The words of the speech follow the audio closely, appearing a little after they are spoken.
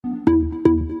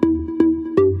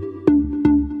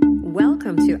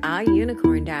Welcome to Our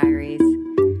Unicorn Diaries,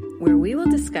 where we will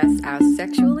discuss our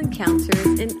sexual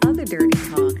encounters and other dirty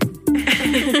talk.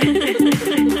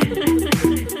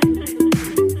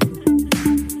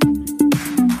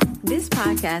 This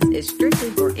podcast is strictly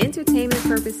for entertainment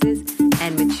purposes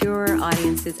and mature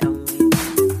audiences only.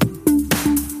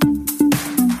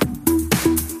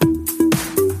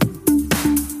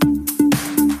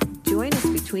 Join us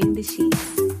between the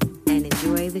sheets and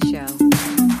enjoy the show.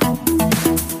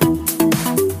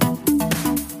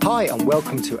 Hi, and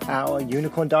welcome to Our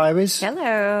Unicorn Diaries.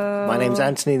 Hello. My name's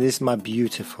Anthony. This is my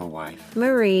beautiful wife.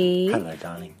 Marie. Hello,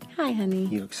 darling. Hi, honey.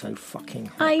 You look so fucking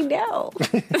hot. I know.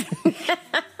 Let me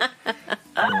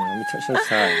touch your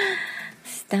side.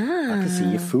 Stop. I can see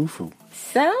your foo-foo.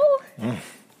 So? Oh,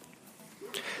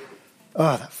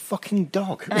 that fucking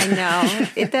dog. I know.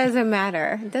 It doesn't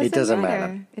matter. It doesn't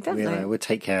matter. It doesn't matter. We'll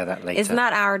take care of that later. It's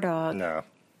not our dog. No.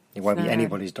 It won't It's be not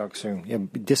anybody's dog soon. It'll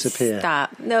disappear.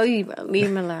 Stop. No, you won't. Leave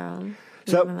him alone.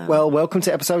 So, well, welcome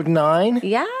to episode 9.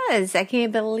 Yes, I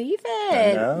can't believe it.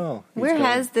 I know. Where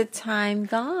has the time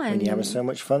gone? When you're having so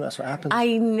much fun, that's what happens.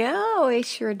 I know. It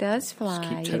sure does fly. Just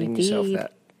keep telling indeed. yourself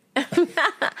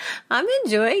that. I'm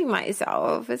enjoying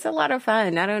myself. It's a lot of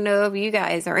fun. I don't know if you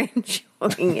guys are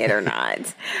enjoying it or not,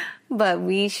 but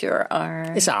we sure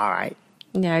are. It's all right.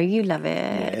 No, you love it.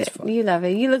 Yeah, it's fun. You love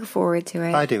it. You look forward to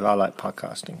it. I do. I like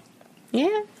podcasting.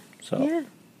 Yeah. So, Yeah.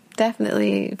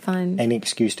 Definitely fun. any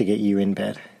excuse to get you in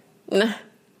bed.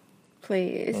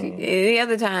 Please. The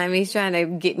other time, he's trying to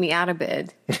get me out of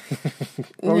bed.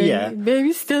 Oh, yeah.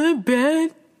 Baby's still in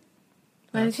bed.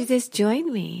 Why don't you just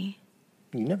join me?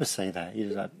 You never say that. You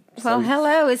just like... Well,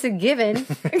 hello. It's a given.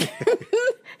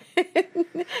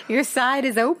 Your side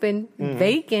is open,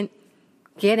 vacant.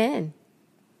 Get in.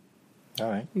 All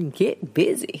right. Get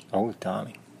busy. Oh,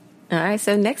 darling. All right.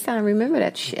 So next time, remember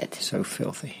that shit. So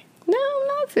filthy. No,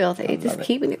 not filthy. Just it.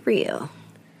 keeping it real.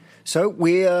 So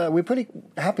we're pretty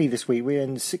happy this week. We're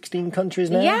in 16 countries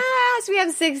now. Yes, we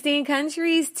have 16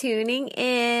 countries tuning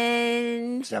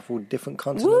in. Several different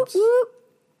Whoop, continents. whoop.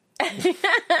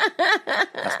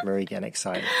 That's Marie getting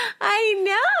excited.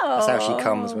 I know. That's how she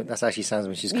comes. That's how she sounds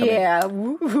when she's coming. Yeah.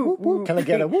 Whoop, whoop, whoop. Can I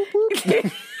get a whoop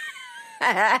whoop?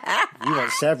 You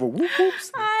want several whoop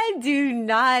whoops? I do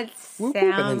not Whoop sound whoop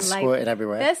and then like... squirting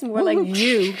everywhere. That's more like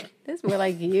you. That's more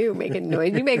like you making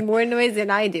noise. You make more noise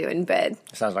than I do in bed.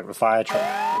 Sounds like the fire truck. Shut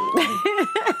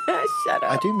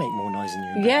up. I do make more noise than you.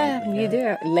 in bed Yeah, lately, you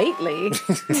do. Lately.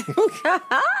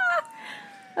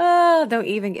 Oh, don't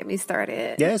even get me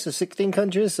started. Yeah, so 16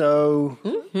 countries. So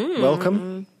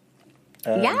welcome.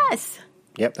 Yes.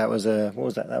 Yep, that was what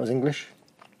was that? That was English.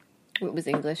 What was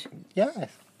English? Yes.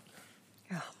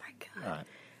 Oh, my God. All right.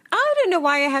 I don't know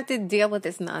why I have to deal with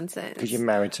this nonsense. Because you're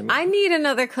married to me. I need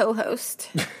another co-host.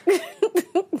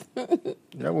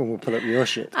 No one will pull up your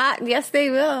shit. Yes, they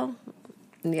will.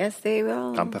 Yes, they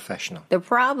will. I'm professional. The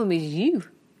problem is you.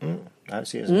 I don't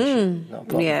see it as an issue. Not a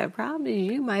problem. Yeah, the problem is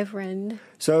you, my friend.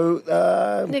 So,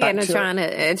 Again, back trying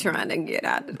to get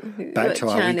out. Back to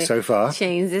our week so far.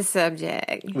 Change the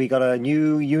subject. we got a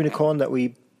new unicorn that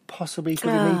we possibly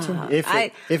could be meeting. If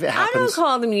it I happens. don't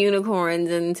call them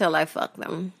unicorns until I fuck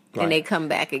them. Right. And they come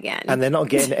back again. And they're not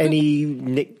getting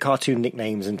any cartoon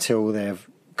nicknames until they've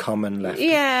come and left.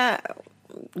 Yeah.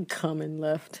 Come and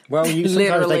left. Well,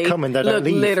 sometimes they come and they don't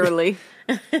leave. Literally.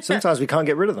 Sometimes we can't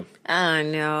get rid of them. I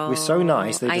know. We're so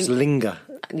nice, they just linger.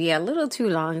 Yeah, a little too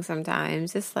long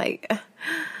sometimes. It's like,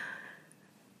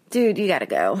 dude, you gotta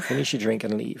go. Finish your drink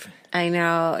and leave. I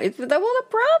know. The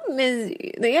problem is,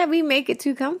 yeah, we make it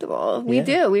too comfortable. We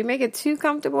do. We make it too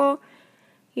comfortable.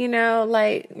 You know,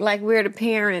 like we're the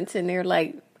parents and they're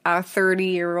like our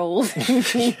 30-year-old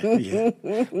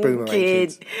Boomerang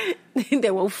kid kids.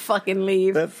 that won't fucking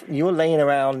leave. But you're laying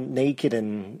around naked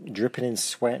and dripping in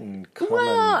sweat and cum.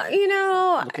 Well, you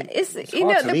know, it's you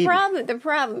hard know to leave the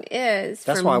problem is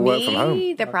That's for why I me, work from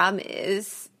home. The problem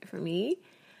is for me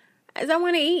is I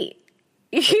want to eat.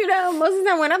 You know, most of the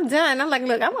time when I'm done, I'm like,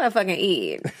 look, I want to fucking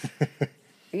eat.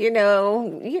 You know,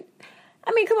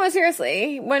 I mean, come on,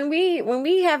 seriously. When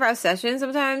we have our sessions,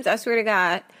 sometimes I swear to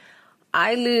God,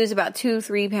 I lose about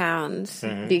 2-3 pounds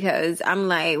because I'm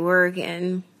like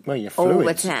working you're fluid.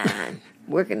 overtime,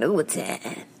 working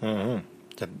overtime.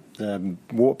 The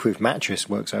waterproof mattress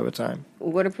works overtime.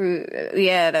 Waterproof,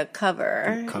 yeah, the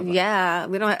cover. Yeah,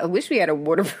 we don't. I wish we had a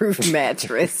waterproof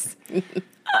mattress.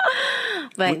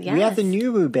 But yes. We have the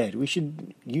Nuru bed. We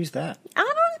should use that.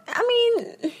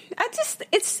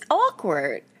 It's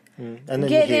awkward. And then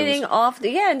Getting the heels. off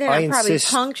and then I probably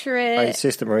puncture it. I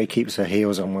insist that Marie keeps her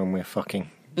heels on when we're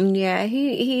fucking. Yeah,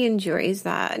 he enjoys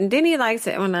that. And then he likes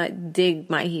it when I dig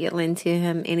my heel into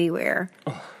him anywhere.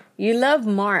 You love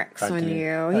marks I on do.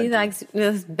 you. I He do. likes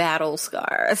those battle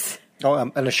scars. Oh,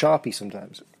 and a Sharpie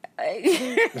sometimes.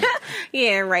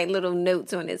 Yeah, write little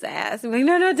notes on his ass. I'm like,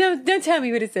 no, don't tell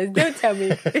me what it says. Don't tell me.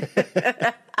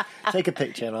 Take a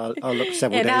picture and I'll look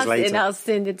several and days later. And I'll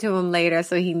send it to him later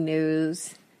so he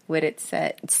knows what it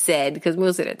said. Because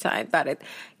most of the time, thought it.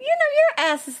 You know,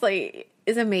 your ass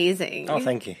is amazing. Oh,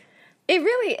 thank you. It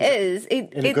really is.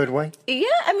 In a good way? Yeah,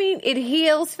 I mean, it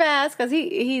heals fast because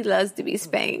he loves to be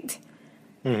spanked.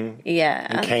 Mm-hmm. Yeah.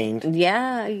 And caned.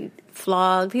 Yeah,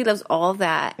 flogged. He loves all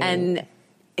that. And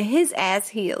his ass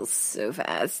heals so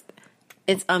fast.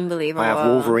 It's unbelievable. I have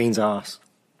Wolverine's ass.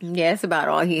 Yeah, it's about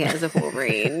all he has of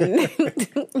Wolverine.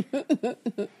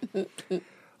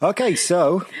 Okay,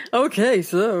 so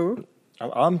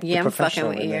I'm I'm the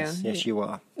professional fucking in with this. you. Yes, you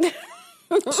are.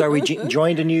 So we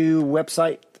joined a new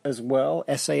website as well,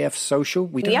 SAF Social.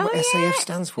 We don't know what SAF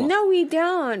stands for. No, we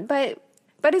don't. But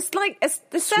it's like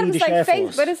the sounds Swedish like Air face,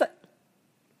 Force. but it's like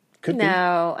Could be.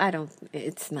 no, I don't.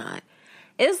 It's not.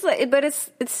 It's like, but it's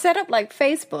set up like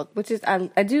Facebook, which is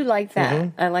I do like that.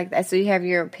 Mm-hmm. I like that. So you have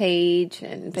your page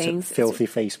and It's a things. filthy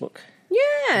Facebook.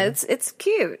 Yeah, it's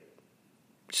cute.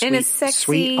 And it's sexy.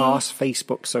 Sweet ass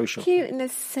Facebook social. Cute in a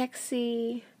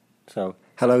sexy. So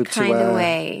hello Kinda to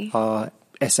way. our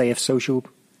SAF social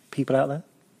people out there.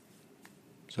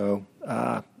 So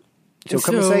come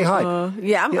and say hi.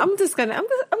 Yeah, I'm just gonna.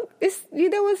 It's you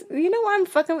know why I'm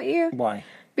fucking with you? Why?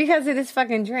 Because of this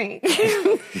fucking drink.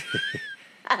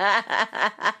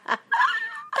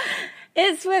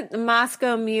 It's with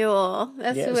Moscow Mule.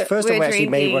 That's Yeah, it's what the first we're time we actually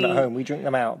made one at drinking. home. We drink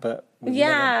them out, but we We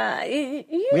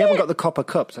haven't got the copper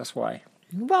cups. That's why.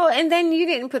 Well, and then you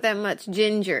didn't put that much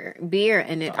ginger beer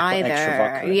in it I put either. extra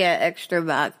vodka. Yeah, extra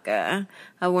vodka.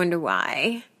 I wonder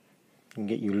why. Can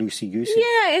get you loosey goosey.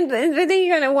 Yeah, and then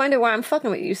you're gonna wonder why I'm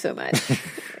fucking with you so much.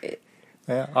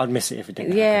 Yeah, I'd miss it if it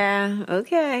didn't. Yeah,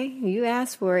 okay. You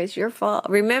asked for it. It's your fault.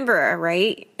 Remember,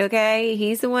 right? Okay?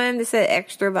 He's the one that said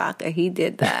extra vodka. He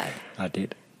did that. happen. I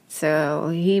did. So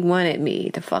he wanted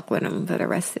me to fuck with him for the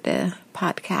rest of the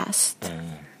podcast.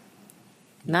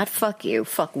 Not fuck you,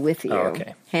 fuck with you. Oh,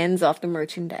 okay. Hands off the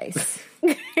merchandise.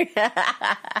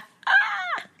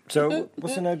 So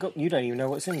what's in there? You don't even know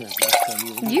what's in there.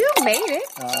 You made it.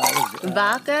 What is it?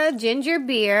 Vodka, ginger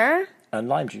beer. And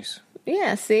lime juice.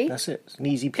 Yeah, see? That's it. It's an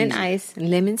easy peasy. And ice.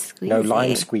 Lemon squeeze. No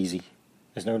lime squeezy.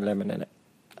 There's no lemon in it.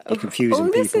 You're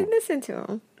confusing people. Listen to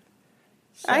him.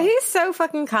 He's so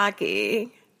fucking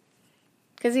cocky.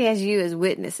 Because he has you as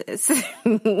witnesses.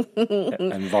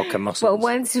 And vodka muscles. But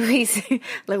once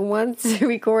the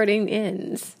recording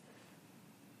ends,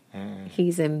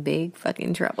 he's in big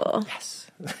fucking trouble. Yes.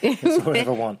 That's all I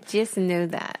ever want. Just know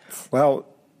that. Well,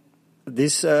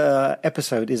 this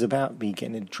episode is about me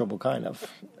getting into trouble, kind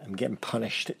of. I'm getting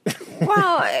punished.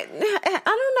 Well, I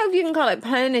don't know if you can call it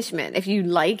punishment if you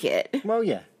like it. Well,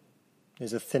 yeah.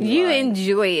 There's a thin You line.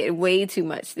 enjoy it way too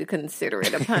much to consider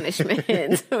it a punishment.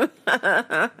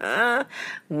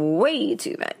 Way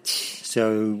too much.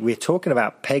 So we're talking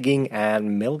about pegging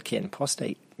and milking,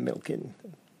 prostate milking.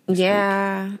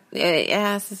 Yeah.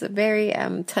 Yes, it's a very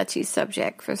touchy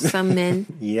subject for some men.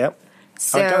 Yep.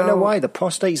 So, I don't know why. The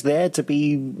prostate's there to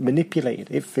be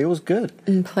manipulated. It feels good.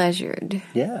 And pleasured.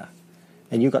 Yeah.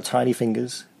 And you've got tiny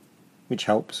fingers, which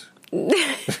helps.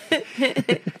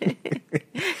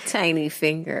 Tiny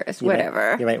fingers,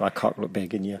 whatever. You make my cock look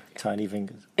big in your tiny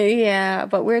fingers. Yeah,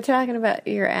 but we're talking about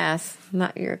your ass,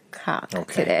 not your cock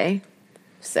today.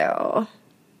 So,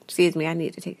 excuse me, I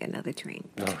need to take another drink.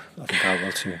 Oh, I think I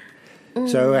will too.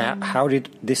 So how did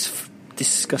this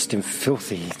disgusting,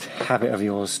 filthy habit of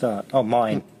yours start? Oh,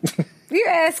 mine. You're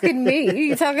asking me.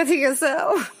 You talking to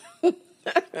yourself?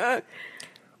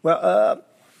 Well,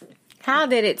 how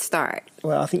did it start?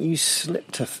 I think you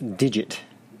slipped a digit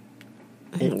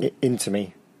into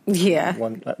me Yeah.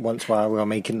 once while we were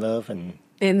making love, and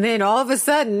then all of a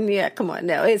sudden, yeah, come on,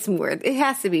 no, it's more. It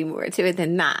has to be more to it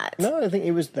than not. no, I think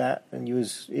it was that, and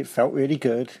it felt really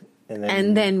good,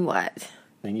 And then what?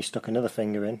 Then you stuck another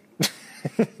finger in.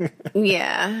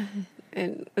 Yeah,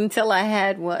 and until I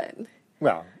had what?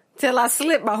 Well, Till I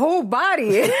slipped my whole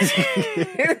body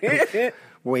in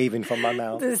waving from my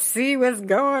mouth. to see what's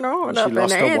going on She up in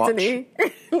lost her watch. Anthony.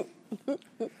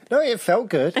 No, it felt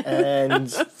good,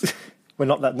 and well,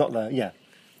 not that, yeah.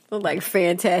 Like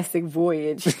Fantastic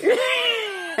Voyage.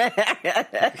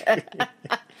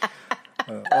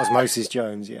 Osmosis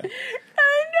Jones, yeah.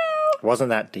 I know. Wasn't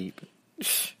that deep.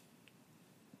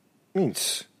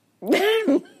 Means.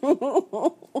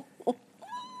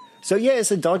 So yeah,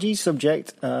 it's a dodgy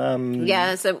subject.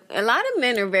 Yeah, so a lot of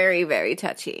men are very, very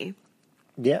touchy.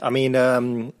 Yeah, I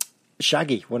mean,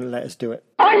 Shaggy wouldn't let us do it.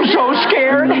 I'm so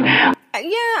scared. Yeah,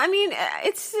 I mean,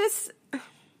 it's just.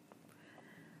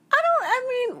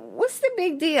 What's the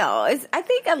big deal? I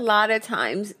think a lot of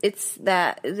times it's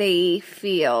that they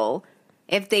feel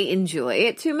if they enjoy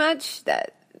it too much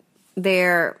that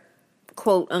they're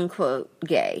quote unquote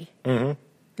gay. Mm-hmm.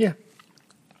 Yeah.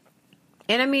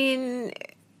 And I mean,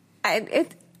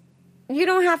 you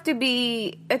don't have to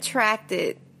be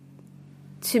attracted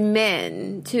to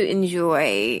men to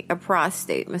enjoy a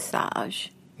prostate massage.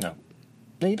 No.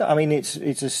 You don't, I mean, it's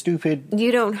a stupid.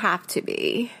 You don't have to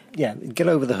be. Yeah, get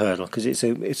over the hurdle because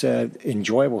it's a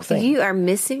enjoyable thing. You are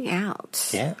missing out.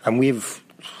 Yeah, and we've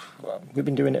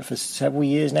been doing it for several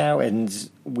years now, and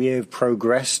we've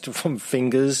progressed from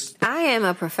fingers. I am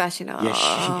a professional. Yes,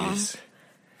 she is.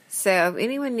 So if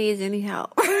anyone needs any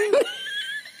help,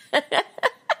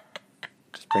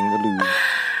 just bring the lube.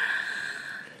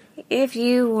 if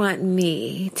you want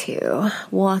me to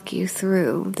walk you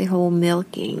through the whole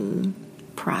milking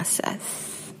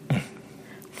process,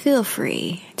 feel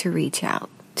free to reach out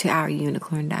to our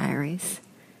Unicorn Diaries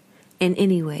in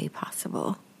any way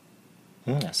possible.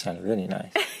 That sounded really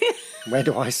nice. Where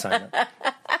do I sign up?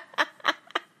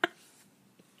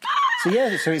 So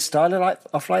it started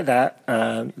off like that.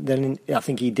 Then I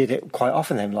think he did it quite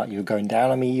often. Then, like you were going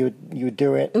down on me, you would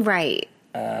do it, right?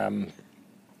 And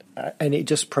it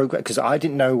just progressed because I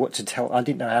didn't know what to tell. I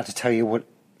didn't know how to tell you what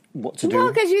to do.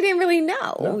 Well, because you didn't really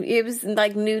know. No. It was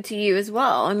like new to you as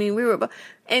well. I mean, we were,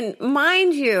 and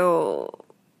mind you,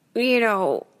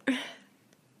 I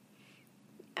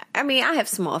mean, I have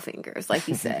small fingers, like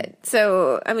you said.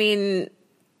 So, I mean,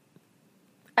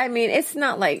 it's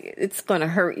not like it's going to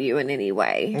hurt you in any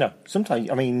way. No, sometimes you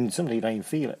don't even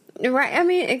feel it. Right. I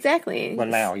mean, exactly. Well,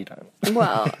 now you don't.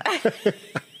 Well,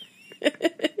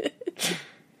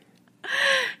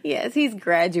 yes, he's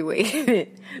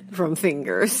graduated from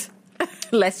fingers.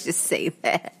 Let's just say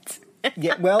that.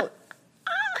 Yeah, well,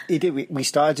 he did. We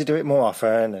started to do it more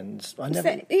often, and I never.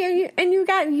 And you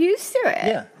got used to it.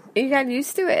 Yeah. You got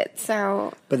used to it,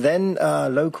 so... But then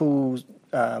local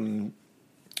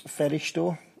fetish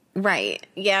store. Right.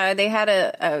 Yeah, they had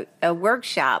a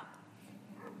workshop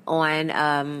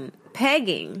on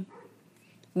pegging,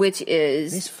 which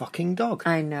is... This fucking dog.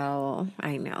 I know.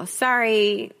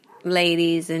 Sorry,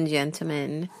 ladies and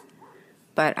gentlemen,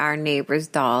 but our neighbor's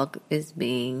dog is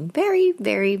being very,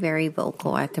 very, very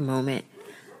vocal at the moment.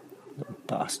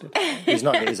 Bastard. He's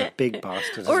not. He's a big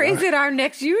bastard. Or is it our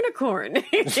next unicorn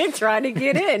trying to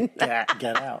get in?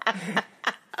 Get out.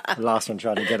 The last one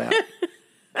trying to get out.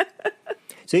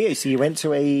 So you went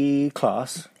to a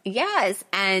class. Yes,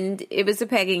 and it was a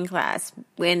pegging class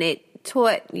when it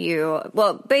taught you.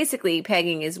 Well, basically,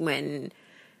 pegging is when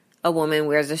a woman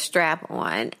wears a strap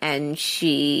on and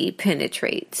she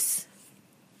penetrates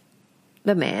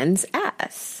the man's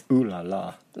ass. Ooh la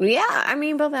la. Yeah, I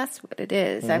mean, but that's what it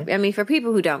is. I mean, for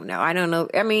people who don't know, I don't know.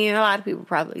 I mean, a lot of people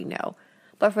probably know,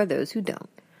 but for those who don't.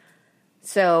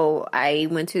 So I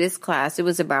went to this class. It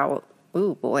was about,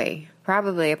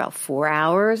 probably about 4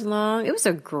 hours long. It was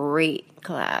a great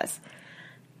class.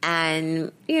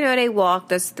 And, they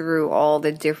walked us through all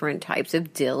the different types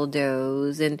of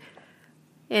dildos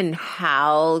and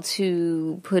how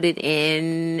to put it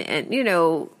in and,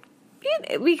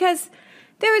 because...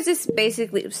 They were just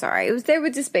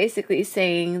basically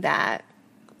saying that,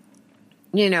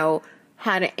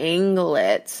 how to angle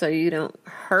it so you don't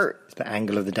hurt. It's the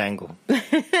angle of the dangle.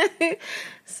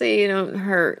 So you don't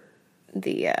hurt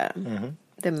the male.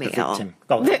 The victim.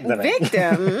 Oh, the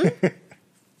victim.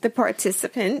 The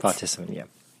participant. Yeah.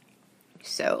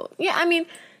 So, yeah, I mean,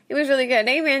 it was really good.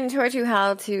 They even taught you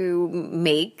how to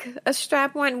make a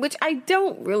strap-on, which I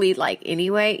don't really like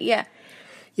anyway. Yeah.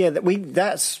 Yeah,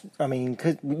 because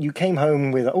you came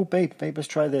home with, babe, let's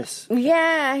try this.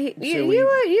 Yeah, you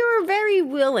were very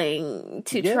willing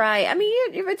to try. I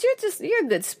mean, you're a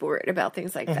good sport about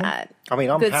things like that. I mean,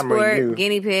 I'm good hammering sport, you.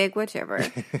 Guinea pig, whichever.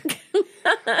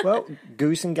 Well,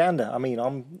 goose and gander. I mean,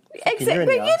 I'm exactly.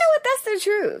 But you know what? That's the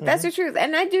truth. That's the truth,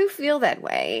 and I do feel that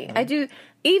way. I do.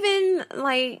 Even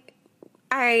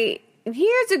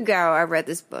years ago, I read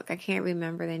this book. I can't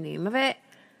remember the name of it,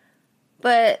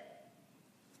 but.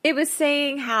 It was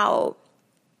saying how,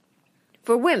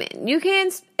 for women, you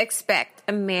can't expect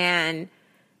a man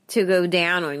to go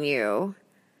down on you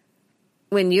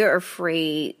when you're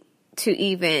afraid to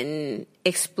even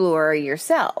explore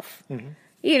yourself.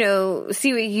 Mm-hmm.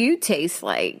 See what you taste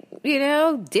like.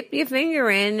 Dip your finger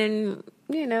in and,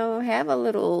 have a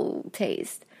little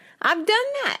taste. I've done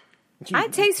that. I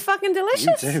taste fucking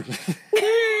delicious. You too.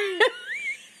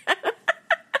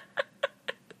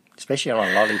 Especially on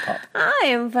a lollipop. I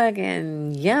am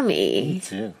fucking yummy. Me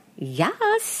too.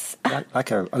 Yes.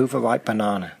 Like an overripe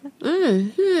banana.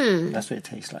 Mm-hmm. That's what it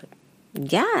tastes like.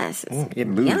 Yes. It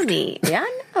moved. Yummy. Yeah,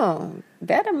 I know.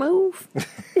 Better move.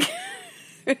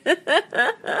 But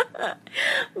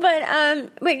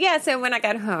yeah, so when I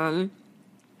got home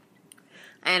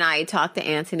and I talked to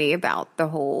Anthony about the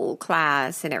whole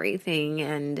class and everything,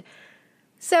 and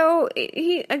so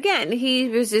he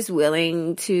was just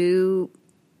willing to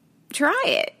try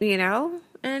it,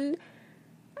 and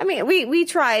I mean, we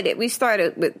tried it. We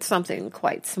started with something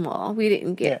quite small. We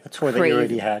didn't get a toy that you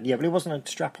already had. Yeah, but it wasn't a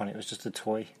strap on it. It was just a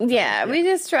toy. Yeah, we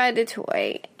just tried the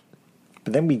toy.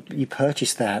 But then you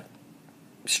purchased that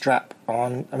strap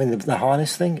on. I mean, the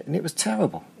harness thing, and it was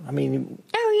terrible. I mean,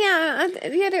 because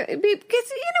you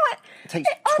know what? It takes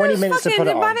 20 minutes to put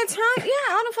it on. By the time,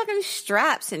 all the fucking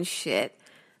straps and shit.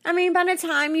 I mean, by the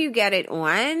time you get it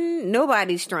on,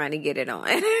 nobody's trying to get it on.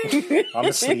 I'm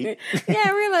asleep.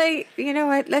 Yeah, we're like, you know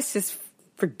what? Let's just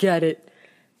forget it.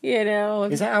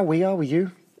 Is that how we are with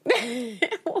you?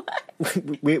 What?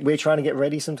 We're trying to get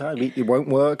ready sometimes. It won't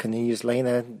work, and then you're just laying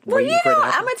there waiting for it to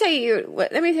happen. I'm going to tell you.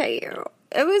 Let me tell you.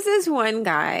 It was this one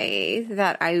guy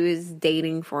that I was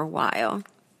dating for a while.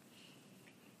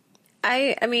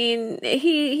 I mean,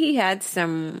 he had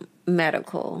some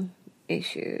medical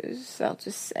issues, I'll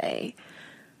just say.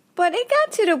 But it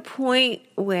got to the point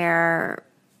where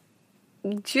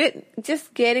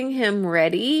just getting him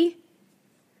ready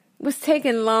was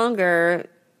taking longer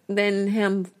than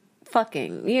him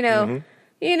fucking, Mm-hmm.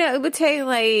 It would take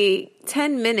like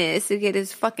 10 minutes to get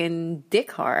his fucking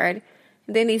dick hard.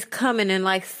 Then he's coming in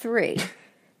like 3.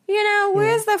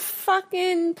 Where's the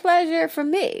fucking pleasure for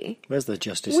me? Where's the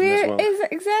justice in this world?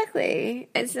 Exactly.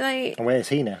 It's like... And where is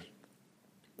he now?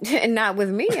 Not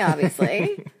with me,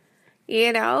 obviously.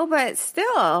 But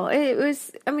still, it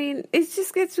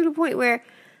just gets to the point where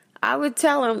I would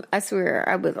tell him, I swear,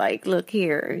 I would like, look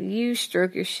here, you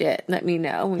stroke your shit. Let me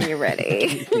know when you're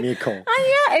ready. Give me a call.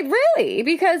 Really,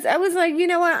 because I was like, you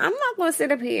know what? I'm not going to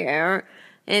sit up here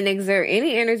and exert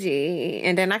any energy,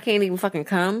 and then I can't even fucking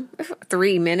come.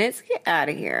 3 minutes? Get out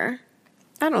of here.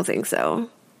 I don't think so.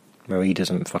 Marie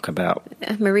doesn't fuck about.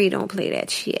 Marie don't play that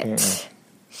shit. Mm-mm.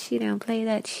 She don't play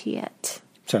that shit.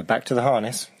 So back to the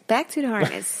harness. Back to the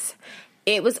harness.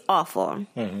 It was awful.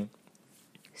 Mm-hmm.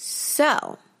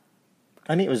 So.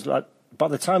 And it was like, by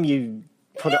the time you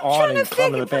put it on and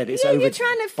climb on the bed, it's over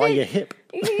by your hip.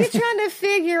 You're trying to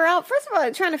figure out, first of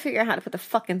all, trying to figure out how to put the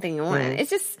fucking thing on. Mm-hmm. It's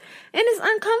just, and it's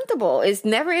uncomfortable. It's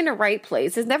never in the right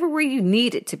place. It's never where you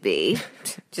need it to be.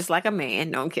 Just like a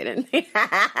man. No, I'm kidding.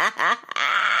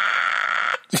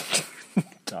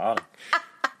 Darling.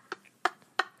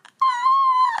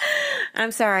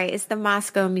 I'm sorry. It's the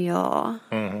Moscow Mule.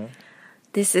 Mm-hmm.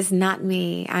 This is not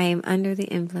me. I am under the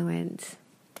influence.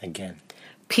 Again.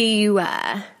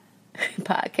 PUI.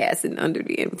 Podcasting under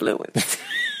the influence.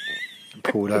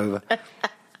 Pulled over.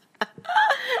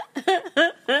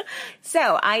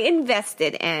 So I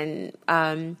invested in,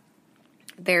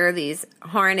 there are these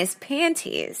harness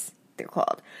panties, they're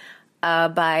called,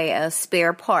 by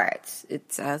Spare Parts.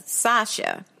 It's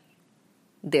Sasha.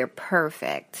 They're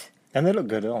perfect. And they look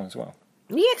good on as well.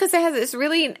 Yeah, because it has this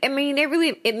really,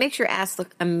 it makes your ass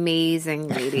look amazing,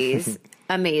 ladies.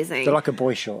 Amazing. They're like a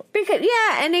boy short. Because,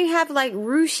 and they have like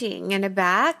ruching in the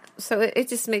back, so it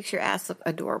just makes your ass look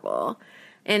adorable.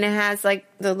 And it has like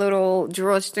the little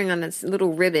drawstring on this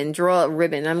little ribbon,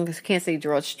 I can't say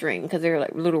drawstring because they're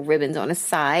like little ribbons on the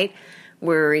side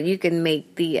where you can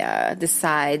make the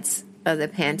sides of the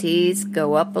panties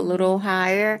go up a little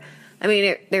higher. I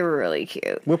mean, they were really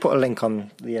cute. We'll put a link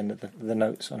on the end of the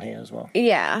notes on here as well.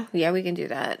 Yeah, we can do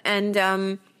that. And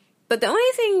but the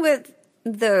only thing with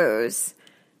those,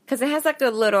 because it has like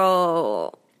a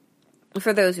little,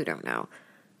 for those who don't know,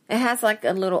 it has like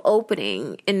a little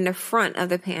opening in the front of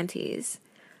the panties.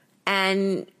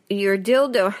 And your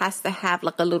dildo has to have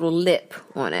like a little lip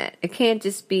on it. It can't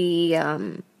just be,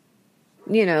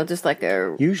 just like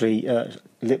a... Usually, your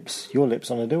lips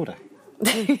on a dildo.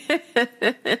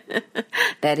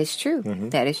 That is true. Mm-hmm.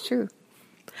 That is true.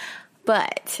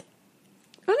 But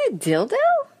on a dildo?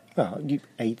 Well,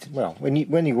 when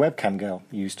your webcam girl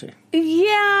used to.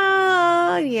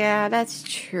 Yeah, that's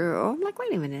true. I'm like,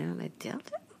 wait a minute, on a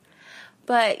dildo?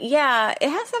 But yeah, it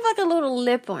has to have like a little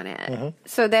lip on it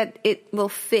so that it will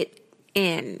fit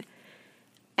in.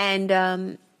 And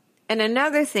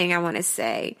another thing I want to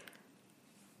say,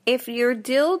 if your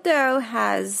dildo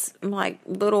has like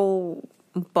little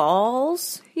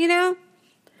balls,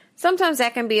 sometimes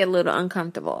that can be a little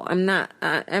uncomfortable. I'm not,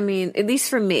 I mean, at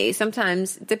least for me,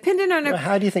 sometimes, depending on...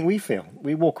 How do you think we feel?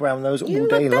 We walk around those all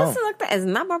day long. That is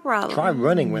not my problem. Try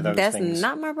running with those things. That's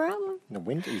not my problem. In the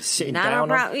winter, you're sitting Not down.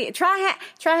 my problem. Try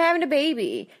having a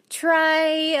baby. Try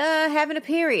having a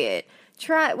period.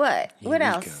 Try what? What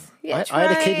else? Go. Yeah, I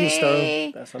had a kidney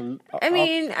stone. That's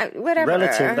whatever.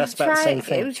 Relative, that's about the same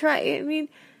thing.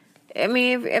 I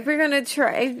mean, if we're gonna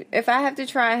try, if I have to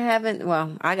try having,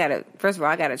 well, first of all,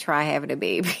 I gotta try having a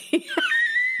baby.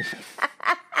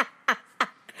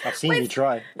 I've seen you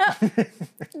try.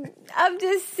 I'm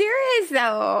just serious,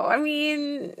 though. I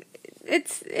mean,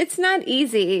 it's not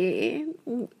easy.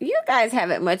 You guys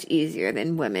have it much easier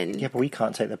than women. Yeah, but we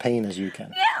can't take the pain as you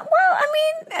can. Yeah, well, I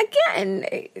mean, again,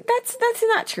 that's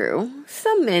not true.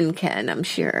 Some men can, I'm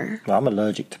sure. Well, I'm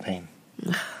allergic to pain.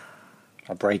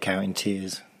 I break out in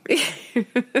tears.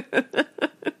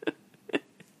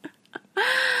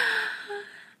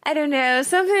 I don't know.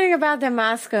 Something about the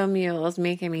Moscow Mule is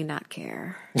making me not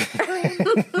care.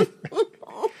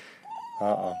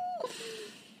 Uh-oh.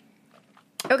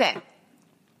 Okay.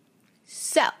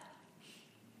 So,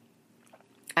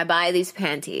 I buy these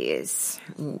panties,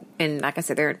 and like I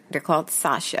said, they're called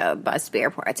Sasha by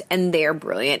Spare Parts, and they're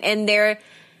brilliant, and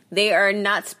they are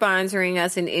not sponsoring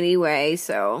us in any way.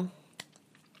 So,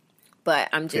 but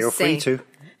I'm just saying, feel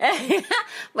free to.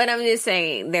 But I'm just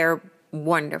saying they're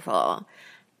wonderful,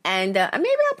 and maybe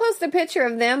I'll post a picture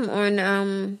of them on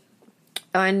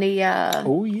the.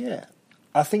 Oh yeah.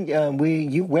 I think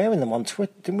you wearing them on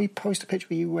Twitter. Didn't we post a picture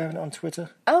of you wearing it on Twitter?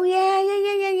 Oh,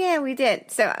 yeah, we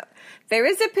did. So there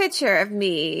is a picture of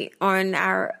me on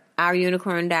our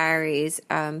Unicorn Diaries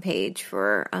page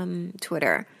for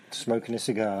Twitter. Smoking a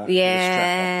cigar.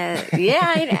 Yeah,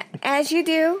 yeah, as you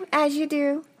do.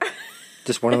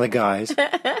 Just one of the guys.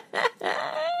 But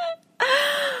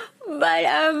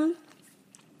I'm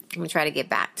going to try to get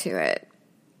back to it.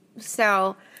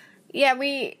 So, yeah,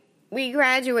 we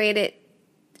graduated.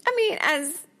 I mean,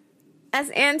 as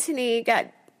Anthony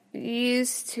got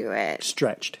used to it.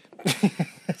 Stretched.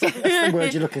 That's the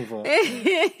word you're looking for.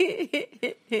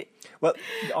 Well,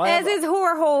 as his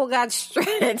whore hole got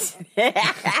stretched.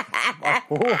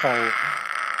 Whore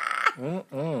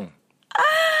hole.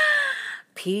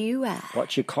 P.U.I.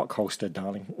 Watch your cock holster,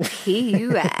 darling.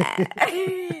 P.U.I.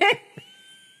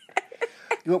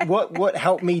 What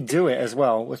helped me do it as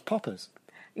well was poppers.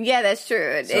 Yeah, that's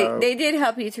true. So, they did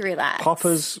help you to relax.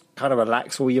 Poppers kind of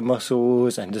relax all your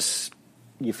muscles and just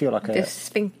you feel like the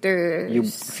sphincters. You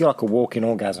feel like a walking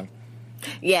orgasm.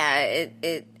 Yeah,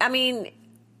 I mean,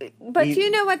 but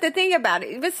you know what the thing about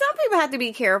it? But some people have to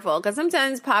be careful because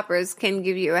sometimes poppers can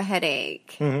give you a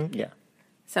headache. Mm-hmm, yeah.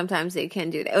 Sometimes they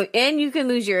can do that, oh, and you can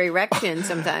lose your erection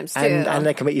sometimes too. And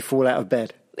they can make you fall out of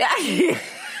bed. You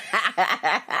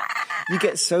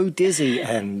get so dizzy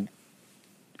and.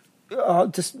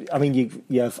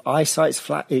 You have eyesight's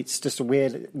flat. It's just a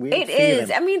weird it feeling.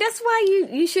 Is. I mean, that's why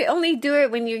you should only do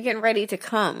it when you're getting ready to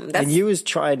come. And you was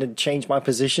trying to change my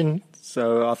position,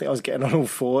 so I think I was getting on all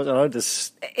fours, and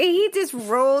he just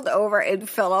rolled over and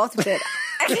fell off the bed.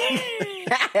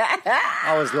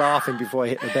 I was laughing before I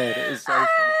hit the bed. It was so funny.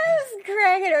 I was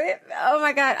cracking. Oh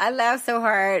my god, I laughed so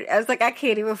hard. I was like, I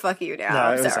can't even fuck you now.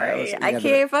 I'm sorry, I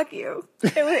can't fuck you.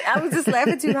 I was just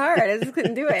laughing too hard. I just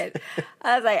couldn't do it.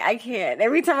 I was like, I can't.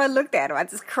 Every time I looked at him, I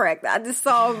just cracked. I just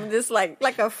saw him just like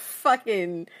a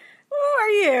fucking. Who are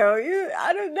you?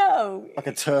 I don't know. Like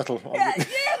a turtle. Yeah,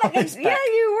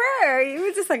 you were. You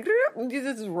were just like, you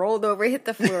just rolled over, hit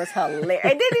the floor. It was hilarious.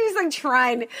 And then he was like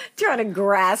trying to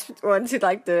grasp onto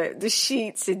like the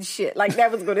sheets and shit. Like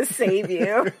that was going to save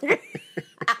you.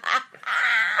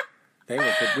 They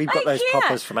were good. We got those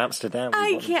poppers from Amsterdam.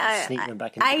 I can't. Sneak them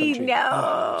back into the country. I know.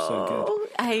 Oh, so good.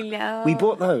 I know. We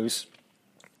bought those.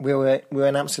 We were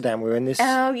in Amsterdam. We were in this.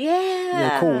 Oh yeah. They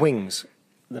were called Wings.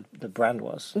 The brand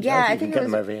was. Yeah, I think you can get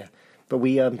them over here. But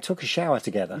we took a shower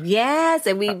together. Yes,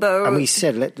 and we both. And we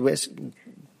said, let's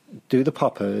do the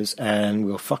poppers, and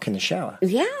we'll fuck in the shower.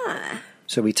 Yeah.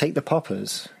 So we take the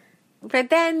poppers. But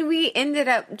then we ended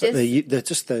up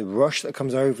just the rush that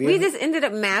comes over you. We just ended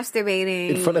up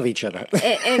masturbating in front of each other.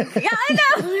 Yeah, I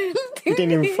know. We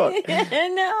didn't even fuck.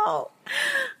 No,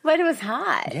 but it was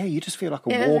hot. Yeah, you just feel like a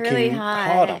walking really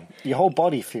pardon. Your whole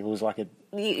body feels like an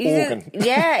organ.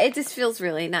 Yeah, it just feels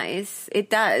really nice.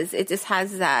 It does. It just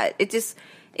has that. It just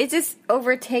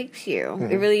overtakes you.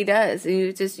 Mm-hmm. It really does.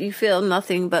 You feel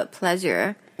nothing but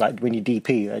pleasure. Like when you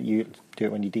DP, you do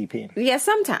it when you DP. Yeah,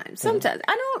 sometimes. Mm-hmm.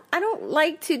 I don't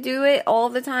like to do it all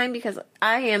the time because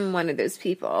I am one of those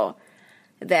people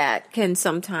that can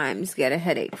sometimes get a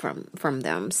headache from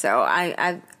them. So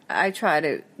I I try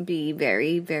to be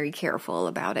very, very careful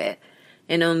about it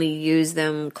and only use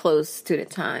them close to the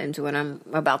times when I'm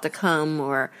about to come,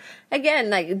 or again,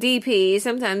 like DP,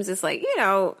 sometimes it's like,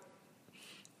 not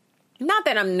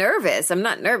that I'm nervous. I'm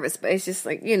not nervous, but it's just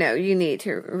like, you need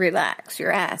to relax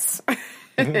your ass.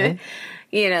 Mm-hmm.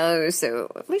 So,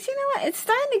 but you know what? It's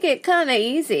starting to get kind of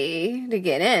easy to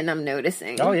get in, I'm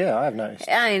noticing. Oh, yeah, I've noticed.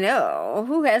 I know.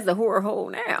 Who has the whore hole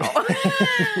now?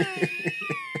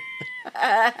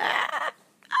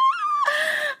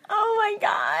 Oh, my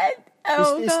God.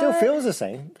 Oh, it still feels the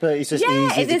same, but it's just easier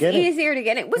to get in. It's easier to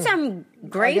get in, which I'm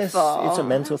grateful. I guess it's a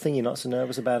mental thing. You're not so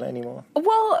nervous about it anymore.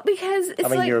 Well, because it's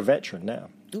you're a veteran now.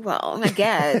 Well, I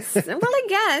guess.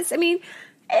 I mean,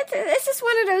 it's just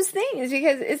one of those things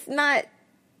because it's not.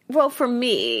 Well, for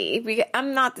me, because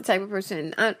I'm not the type of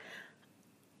person. I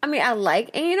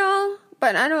like anal,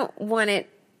 but I don't want it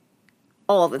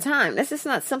all the time. That's just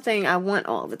not something I want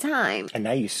all the time. And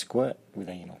now you squirt with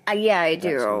anal. Yeah, I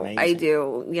do. I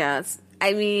do. Yes.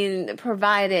 I mean,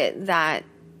 provided that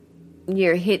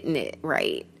you're hitting it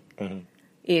right.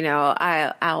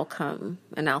 Mm-hmm. I'll come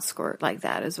and I'll squirt like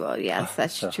that as well. Yes,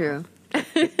 that's true.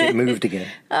 It moved again.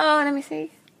 Oh, let me see.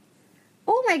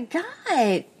 Oh my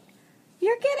God.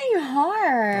 You're getting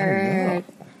hard.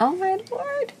 Oh my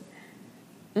Lord.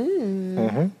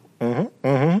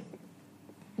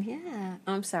 Yeah.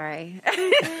 I'm sorry.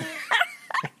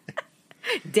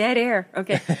 Dead air.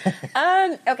 Okay.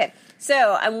 Okay.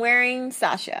 So I'm wearing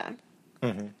Sasha.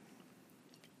 Mm-hmm.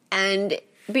 And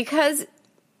because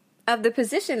of the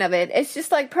position of it, it's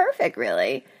just like perfect,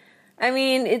 really. I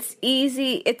mean, it's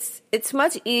easy. It's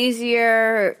much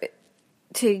easier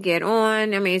to get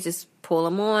on. I mean, it's just pull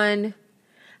them on.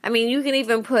 I mean, you can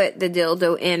even put the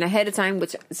dildo in ahead of time,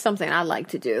 which is something I like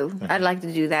to do. Mm-hmm. I'd like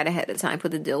to do that ahead of time. Put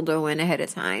the dildo in ahead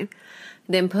of time.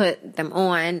 Then put them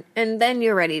on, and then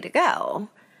you're ready to go.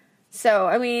 So,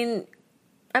 I mean,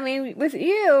 with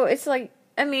you, it's like,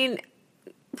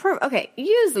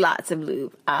 use lots of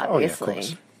lube, obviously. Oh, yeah, of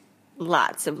course.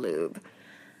 Lots of lube.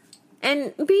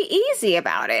 And be easy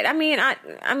about it.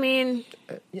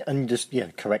 And just,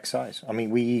 correct size. I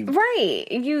mean, Right.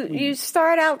 You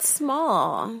start out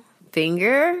small.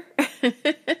 Finger.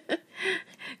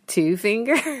 2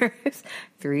 fingers.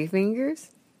 3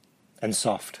 fingers. And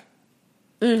soft.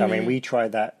 Mm-hmm. I mean, we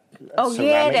tried that. Oh,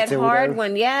 yeah, that dildo. Hard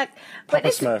one, yeah. But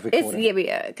it's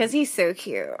because he's so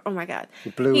cute. Oh, my God.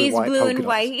 He's blue and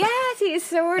white. Yes, he's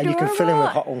so adorable. And you can fill him with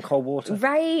hot and cold water.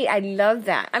 Right, I love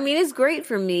that. I mean, it's great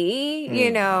for me,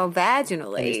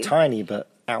 vaginally. And it's tiny, but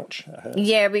ouch, it hurts.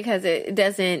 Yeah, because it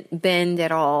doesn't bend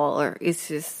at all, or it's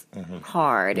just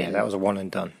hard. Yeah, that was a one and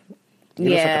done. He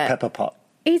looks like a pepper pot.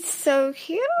 It's so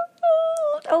cute.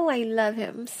 Oh, I love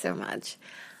him so much.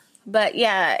 But,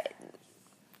 yeah,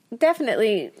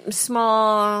 definitely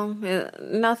small,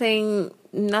 nothing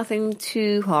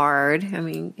too hard. I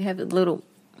mean, have a little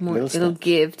more, little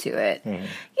give to it. Mm-hmm.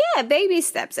 Yeah, baby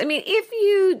steps. I mean, if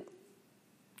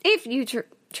you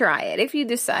try it, if you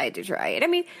decide to try it, I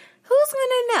mean, who's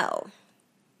gonna know?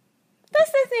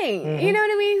 That's the thing. Mm-hmm. You know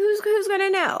what I mean? Who's gonna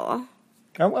know?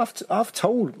 I've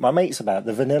told my mates about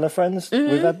the vanilla friends.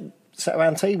 Mm-hmm. We've had sat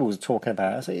around tables talking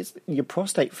about it. So your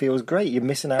prostate feels great. You're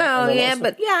missing out. Oh yeah,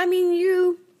 but I mean,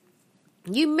 you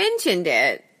mentioned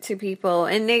it to people,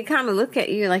 and they kind of look at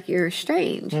you like you're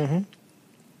strange. Mm-hmm.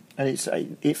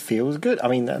 And it feels good. I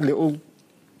mean, that little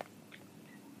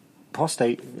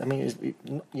prostate. I mean,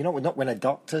 not when a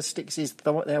doctor sticks his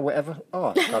thumb up there, whatever.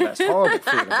 Oh God, that's horrible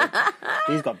feeling.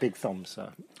 He's got big thumbs,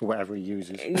 so whatever he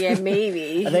uses. Yeah,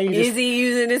 maybe. And then is he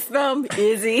using his thumb?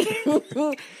 Is he?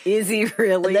 Is he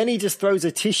really? And then he just throws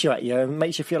a tissue at you and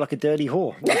makes you feel like a dirty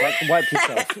whore. Like, wipe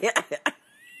yourself.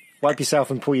 Wipe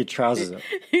yourself and pull your trousers up.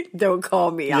 Don't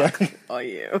call me. I'll call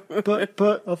you. But I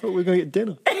thought we were going to get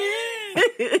dinner.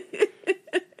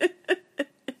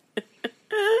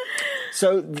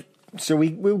 So we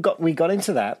got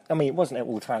into that. I mean, it wasn't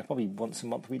all the time. Probably once a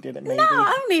month we did it. Maybe. No,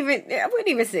 I wouldn't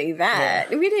even say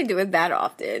that. Yeah. We didn't do it that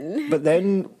often. But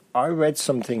then I read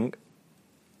something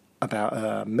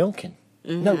about milking.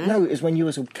 Mm-hmm. No, it was when you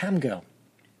was a cam girl.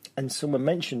 And someone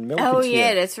mentioned milking. Oh,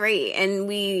 yeah, that's right. And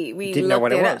we didn't know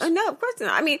what it was. Oh, no, of course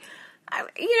not. I mean, I'm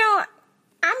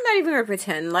not even going to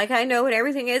pretend like I know what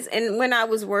everything is. And when I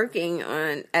was working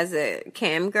as a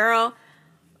cam girl,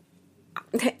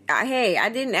 I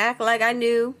didn't act like I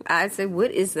knew. I said,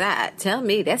 what is that? Tell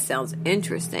me. That sounds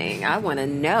interesting. I want to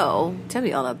know. Tell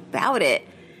me all about it.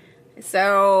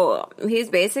 So he's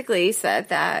basically said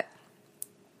that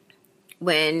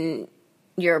when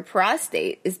your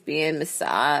prostate is being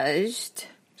massaged,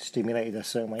 stimulated a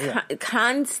certain way,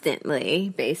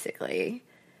 constantly, basically,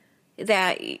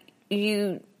 that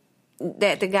you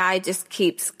that the guy just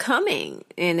keeps coming,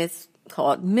 and it's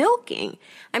called milking.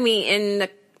 I mean, and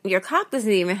your cock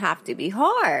doesn't even have to be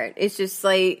hard. It's just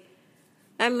like,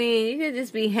 I mean, you could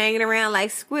just be hanging around like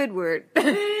Squidward.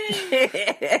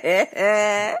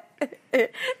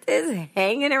 Just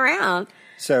hanging around.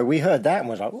 So we heard that and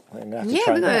was like, oh, we're going to have to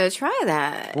try We're that. going to try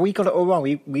that. We got it all wrong.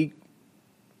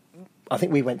 I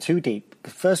think we went too deep.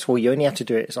 First of all, you only have to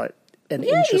do it. It's like an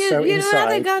inch or so you inside. don't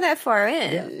have to go that far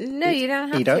in. Yeah. No, you don't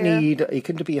have to. You don't need. It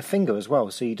can be a finger as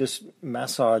well. So you just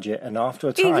massage it, and after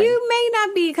a time, You may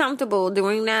not be comfortable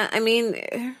doing that. I mean,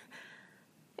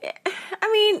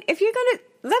 if you're gonna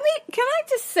can I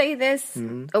just say this?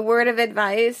 A word of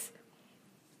advice: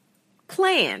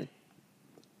 plan.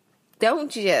 Don't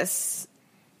just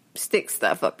stick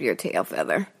stuff up your tail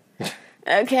feather.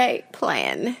 Okay,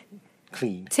 plan.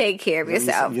 clean. Take care of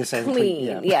yourself. You're saying clean.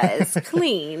 yeah. Yes,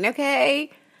 clean. Okay,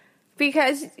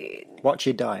 because Watch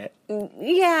your diet.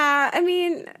 yeah, I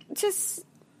mean, just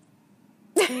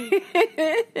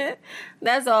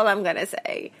that's all I'm gonna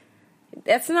say.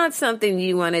 That's not something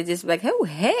you want to just be like, oh,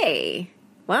 hey,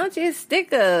 why don't you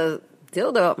stick a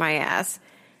dildo up my ass?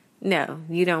 No,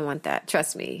 you don't want that.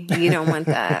 Trust me, you don't want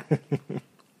that.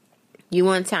 You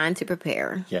want time to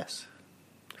prepare. Yes.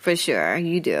 For sure,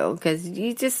 you do, because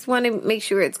you just want to make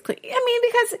sure it's clean. I mean,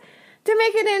 because to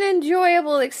make it an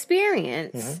enjoyable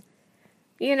experience,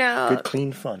 you know. Good,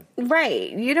 clean fun. Right.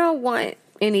 You don't want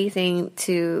anything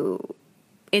to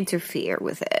interfere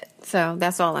with it. So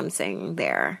that's all I'm saying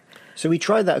there. So we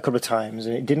tried that a couple of times,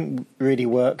 and it didn't really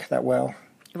work that well.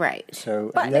 Right.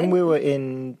 So, But and then we were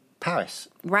in Paris.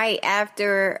 right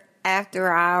after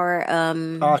our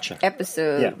Archer.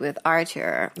 episode Yeah. with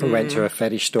Archer. We went to a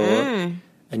fetish store,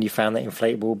 and you found that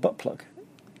inflatable butt plug.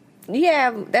 Yeah,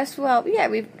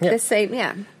 the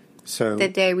same, So the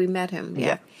day we met him,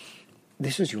 yeah.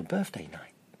 this was your birthday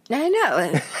night. I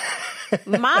know.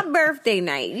 My birthday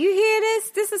night. You hear this?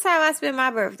 This is how I spend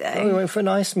my birthday. We went for a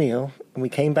nice meal, and we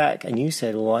came back, and you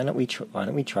said, well, why don't we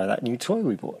try that new toy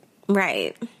we bought?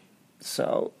 Right.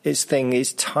 So its thing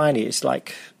is tiny. It's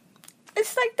like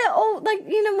It's like the old, like,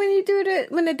 you know,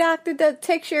 when the doctor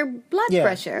takes your blood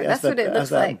pressure. That's what it looks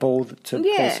that like. ball to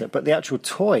pulse it. But the actual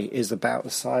toy is about the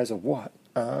size of what?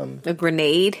 A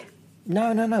grenade.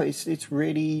 No. It's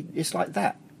really, it's like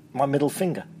that. My middle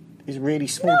finger is really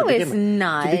small No, to begin it's with.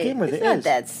 not. To begin with, It's it not is.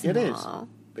 that small. It is.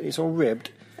 But it's all ribbed.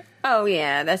 Oh,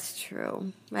 yeah, that's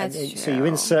true. That's And true. so you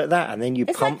insert that, and then you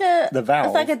It's pump like the valve.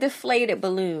 It's like a deflated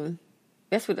balloon.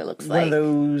 That's what it looks one like. of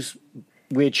those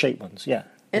weird shaped ones, yeah.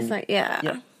 It's And- like,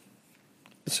 yeah.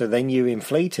 So then you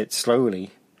inflate it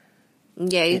slowly.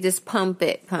 Yeah, you just pump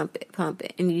it,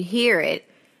 and you hear it.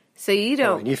 So you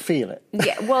don't. And you feel it.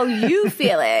 Yeah, well, you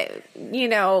feel it. You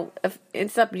know, if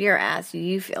it's up your ass.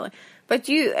 You feel it. But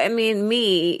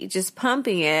me just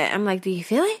pumping it, I'm like, do you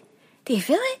feel it? Do you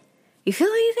feel it? You feel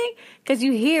anything? Because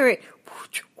you hear it.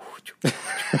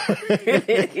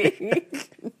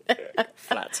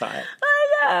 Flat tire. I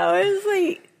know. It's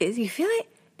like, do you feel it?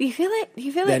 Do you feel it? Do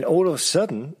you feel Then it? all of a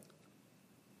sudden,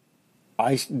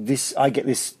 I get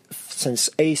this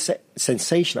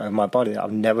sensation out of my body that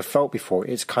I've never felt before.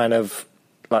 It's kind of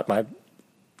like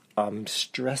I'm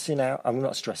stressing out. I'm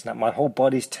not stressing out. My whole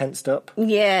body's tensed up.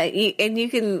 Yeah, and you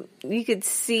could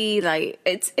see like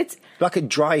it's Like a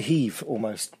dry heave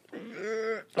almost.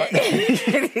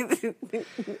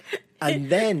 And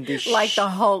then this like the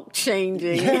Hulk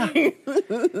changing. Yeah.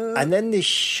 And then this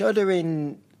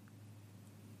shuddering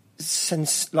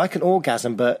sense, like an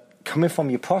orgasm, but coming from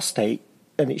your prostate,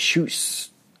 and it shoots.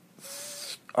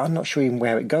 I'm not sure even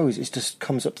where it goes. It just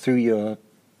comes up through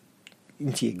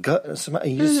into your gut or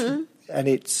something. And, and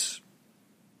it's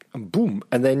and boom,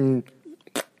 and then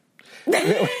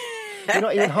you're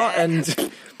not even hot, and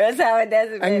That's how it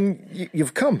does it. and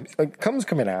you've come. Cum's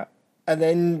coming out, and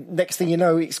then next thing you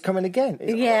know, it's coming again.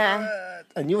 It's Yeah.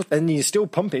 and you're still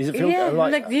pumping. Does it feel Yeah, I'm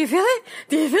like, like, do you feel it?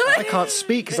 Do you feel it? I can't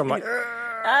speak because I'm like.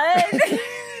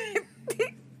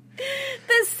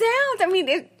 The sound, I mean,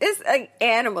 it's like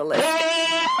animalistic.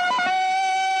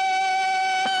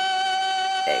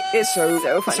 It's so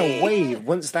It's funny. a wave.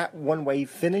 Once that one wave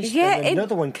finished, Yeah, then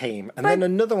another one came, and but- then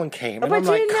another one came, and but I'm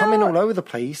like you coming know- all over the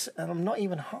place, and I'm not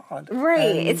even hard.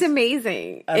 Right, And it's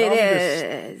amazing. and It I'm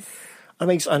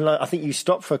is. I think you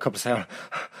stopped for a couple of seconds.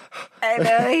 I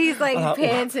know, he's like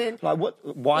panting. Like what?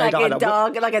 Like Wide-eyed.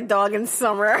 like a dog in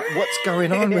summer. What's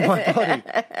going on with my body?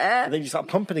 And then you start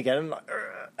pumping again, and, like,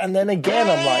 and then again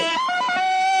I'm like.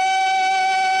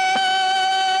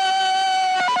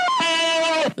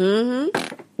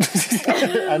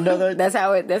 Another. That's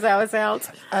how it sounds.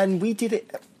 And we did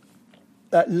it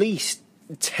at least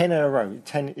 10 in a row,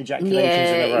 10 ejaculations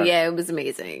in a row. Yeah, it was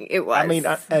amazing. It was. I mean,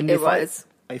 and it was.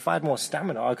 If I had more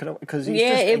stamina, I could, because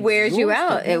It wears you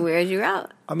out. It wears you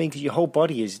out. I mean, 'cause your whole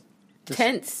body is just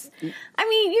Tense. I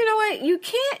mean, you know what? You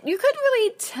couldn't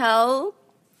really tell.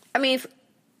 I mean,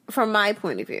 from my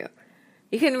point of view,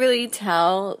 you couldn't really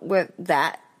tell with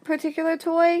that particular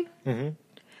toy. Mm-hmm.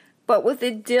 But with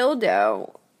the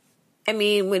dildo, I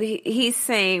mean, when he's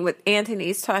saying, what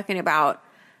Anthony's talking about,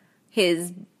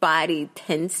 his body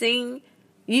tensing,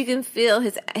 you can feel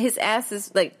his ass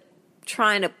is like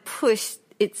trying to push.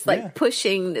 It's like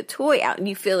pushing the toy out, and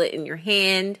you feel it in your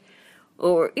hand,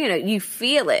 or you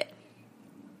feel it,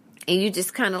 and you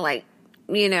just kind of like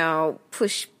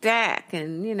push back,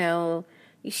 and you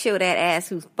show that ass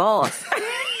who's boss.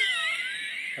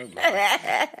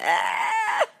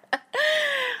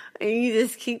 And you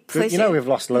just keep pushing. We've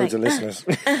lost loads of listeners.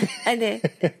 And then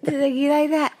they're like, you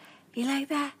like that? You like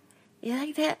that? You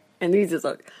like that? And he's just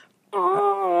like,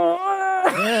 oh.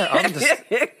 Yeah, I'm just,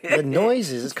 the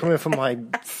noises is coming from my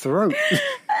throat.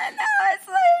 I know, it's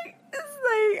like,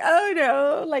 oh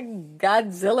no, like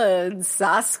Godzilla and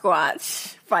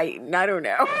Sasquatch fighting. I don't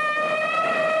know.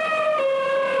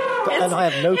 And I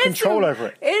have no control over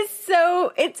it.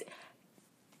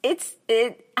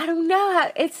 I don't know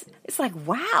how it's like,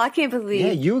 wow, I can't believe.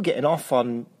 Yeah, you were getting off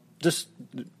on just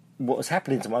what was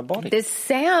happening to my body. The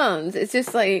sounds, it's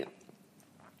just like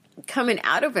coming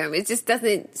out of him. It just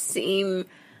doesn't seem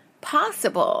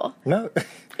possible. No.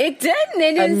 It didn't.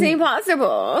 It didn't seem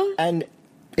possible. And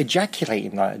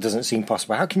ejaculating like it doesn't seem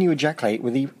possible. How can you ejaculate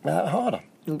without harder?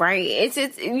 Right.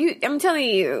 I'm telling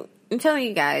you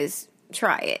guys,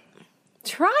 try it.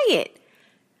 Try it.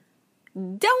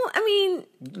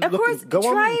 Of course, go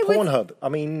try on it with Pornhub. I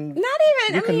mean, not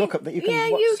even. You can look up that. You can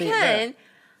see it there.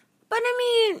 But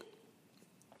I mean,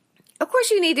 of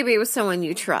course, you need to be with someone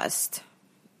you trust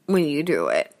when you do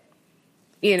it.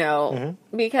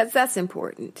 Because that's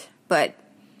important. But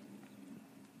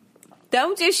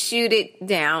don't just shoot it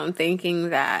down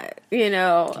thinking that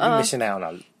you're missing out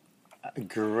on a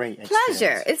great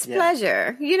pleasure. It's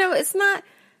pleasure. It's not.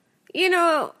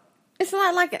 It's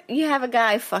not like you have a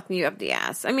guy fucking you up the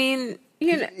ass. I mean,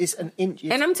 it's an inch.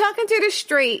 And I'm talking to the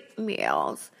straight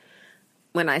males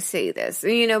when I say this,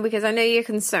 because I know you're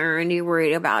concerned, you're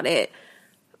worried about it.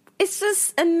 It's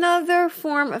just another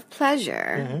form of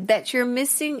pleasure that you're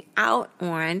missing out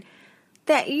on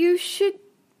that you should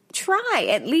try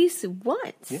at least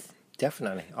once. Yeah,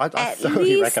 definitely. I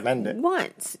thoroughly recommend it.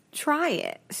 Once. Try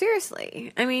it.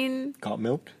 Seriously. I mean... Got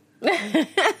milked?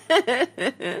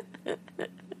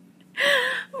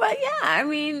 But yeah, I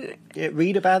mean... Yeah,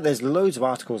 read about it. There's loads of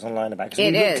articles online about it.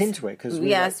 Because we looked into it. Cause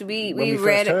we read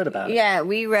first heard about it. Yeah,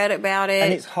 we read about it.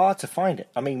 And it's hard to find it.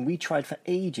 I mean, we tried for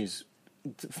ages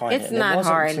to find it. It's not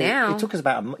hard now. It took us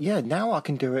about now I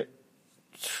can do it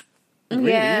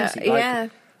really easy.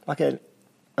 Like a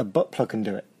butt plug can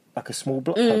do it. Like a small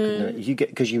butt plug can do it. You get,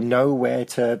 because you know where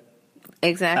to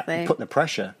exactly put the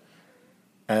pressure.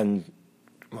 And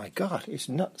my God, it's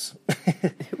nuts.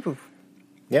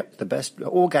 Yep, the best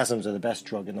orgasms are the best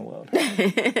drug in the world.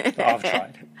 I've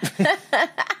tried.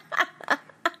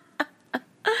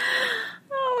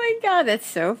 Oh my God, that's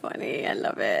so funny. I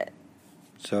love it.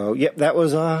 So, yep, that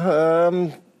was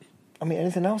our...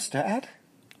 anything else to add?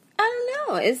 I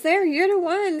don't know. Is there? You're the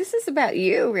one. This is about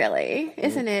you, really,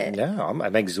 isn't it? Yeah,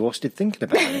 I'm exhausted thinking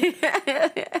about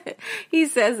it. He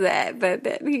says that,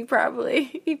 but he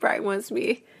probably wants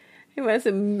me... He wants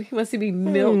to be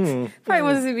milked. Probably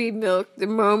wants to be milked the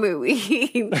moment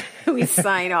we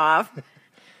sign off.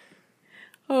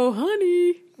 Oh,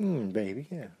 honey. Baby,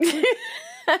 yeah.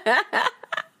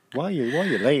 Why are you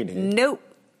laying here? Nope.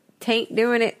 Tain't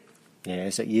doing it. Yeah,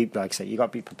 so you got to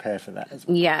be prepared for that as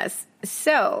well. Yes.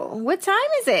 So, what time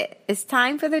is it? It's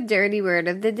time for the dirty word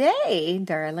of the day,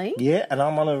 darling. Yeah, and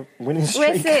I'm on a winning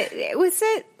streak.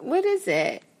 What is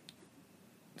it?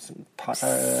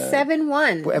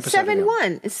 7-1. What episode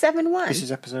 7-1. It's 7-1. This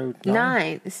is episode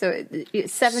 9. So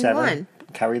it's 7-1.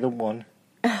 Carry the 1.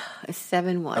 It's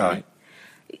 7-1. All right.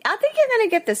 I think you're going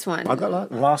to get this one. I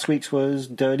got last week's was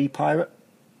Dirty Pirate.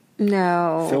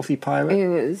 No. Filthy Pirate.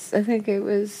 I think it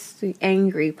was the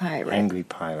Angry Pirate. Angry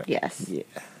Pirate. Yes. Yeah.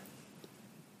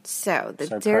 So the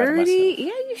so dirty.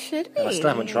 Yeah, you should be. And I still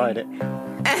haven't tried it.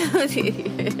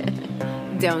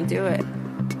 Don't do it.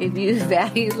 If you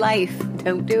value life,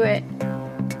 don't do it.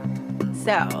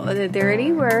 So, the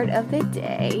dirty word of the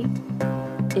day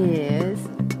is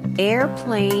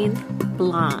airplane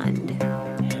blonde.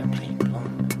 Airplane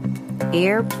blonde.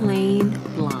 Airplane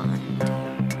blonde.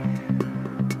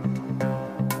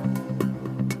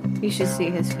 You should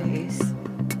see his face.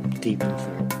 Deep in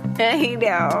thought. I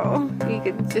know. You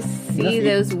could just see Nothing.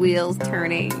 those wheels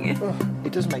turning. Ugh,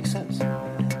 it doesn't make sense.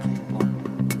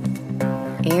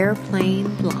 Airplane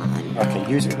blonde. Okay,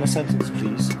 use it in a sentence,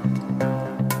 please.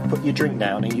 Put your drink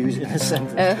down and use it in a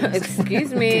sentence. please.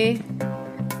 Excuse me.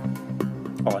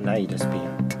 Oh, now you're just being.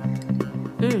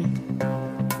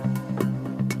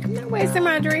 I'm not wasting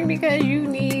my drink because you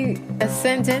need a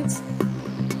sentence.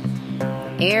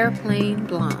 Airplane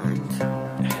blonde.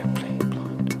 Airplane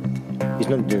blonde. It's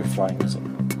nothing to do with flying, is it?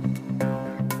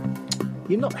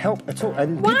 You're not help at all,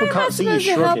 and Why people am I can't see you supposed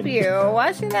to help shrugging. you?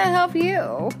 Why should I help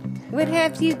you? What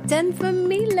have you done for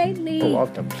me lately? Oh,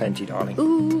 I've done plenty, darling.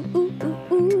 Ooh, ooh,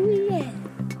 ooh, ooh, yeah.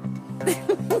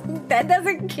 That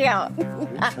doesn't count.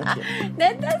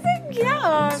 That doesn't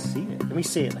count. Let's see it. Let me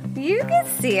see it. You can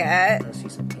see it. Let's see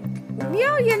some pink.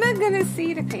 Yo, you're not gonna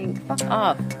see the pink. Fuck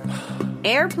off.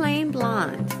 Airplane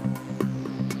blonde.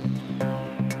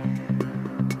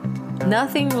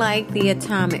 Nothing like the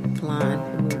Atomic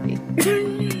Blonde movie.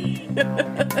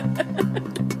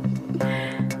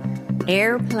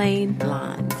 Airplane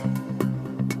blonde.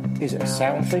 Is it a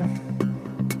sound thing?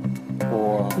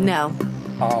 Or No,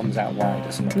 arms out wide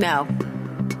or something? no.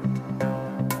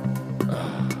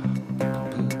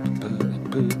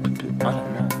 I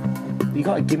don't know. You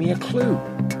gotta give me a clue.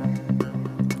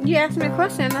 You asked me a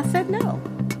question and I said no.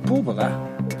 Burbula.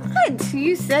 What?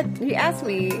 You asked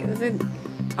me, was it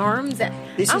arms?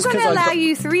 This I'm is going 'cause to I allow got-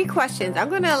 you 3 questions. I'm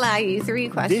going to allow you 3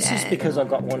 questions. This is because I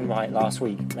got one right last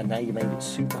week, and now you made it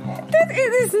super hard.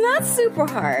 It is not super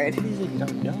hard. It is if you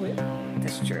don't know it.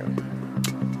 That's true.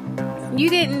 You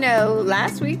didn't know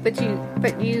last week, but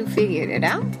you figured it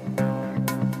out.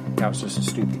 That was just a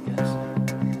stupid guess.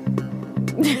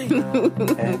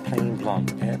 Airplane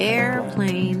blonde.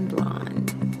 Airplane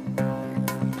blonde.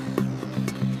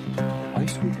 I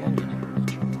used to be blonde, you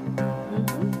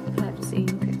know. I've seen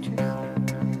pictures.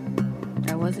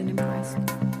 I wasn't impressed.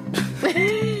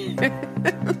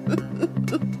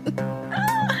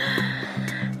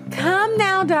 Come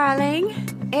now, darling.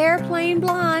 Airplane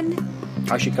blonde.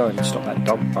 I should go and stop that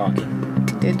dog barking.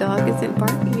 The dog isn't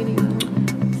barking anymore.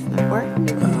 It's not barking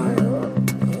anymore.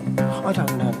 I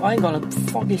don't know. I ain't got a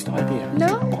foggiest idea.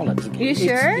 No? Bollocks. You It's-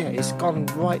 sure? Yeah, it's gone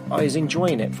right. I was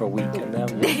enjoying it for a week, and now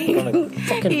you're gonna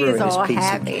fucking He's ruin all this piece of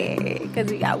happy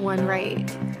because we got one right.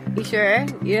 You sure?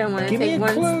 You don't want to Give me take a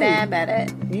one clue. stab at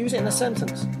it? Use it in a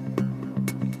sentence.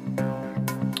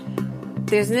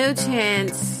 There's no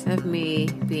chance of me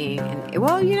being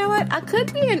well, you know what? I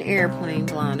could be an airplane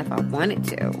blonde if I wanted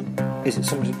to. Is it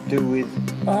something to do with?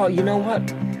 Oh, you know what?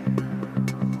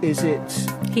 Is it?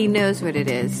 He knows what it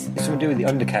is. It's something to do with the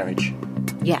undercarriage.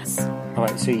 Yes. All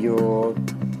right. So you're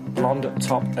blonde at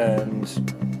top and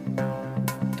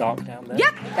dark down there.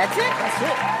 Yep, that's it. That's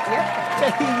it. Yep.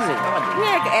 Easy. Hardly.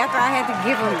 Yeah, after I had to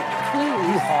give him You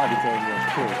clues, hardly gave me a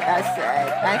clue. I said, I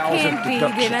That was a can't be.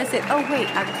 deduction. Then I said, oh, wait,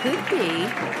 I could be.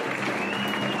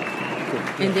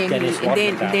 And then Dennis he,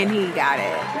 Rodman down then there. he got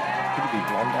it. Could you be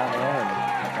blonde down there and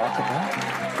dark at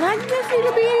that? Not just you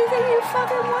to be anything you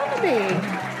fucking want to be.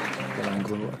 When I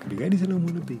grow up, I could be anything I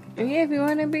want to be. Yeah, if you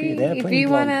want to be, Be an airplane if you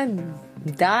want blonde.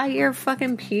 to dye your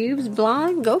fucking pubes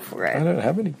blonde, go for I it. don't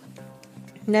have any.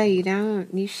 No, you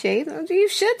don't. You shave them. You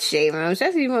should shave them.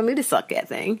 Especially if you want me to suck that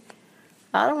thing.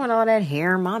 I don't want all that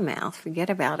hair in my mouth. Forget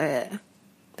about it.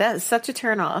 That's such a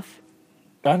turn off.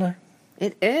 I know.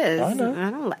 It is. I know.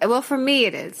 I don't like. Well, for me,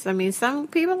 it is. I mean, some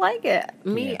people like it.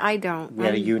 Me, Yeah. I don't. We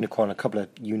had a I'm- unicorn, a couple of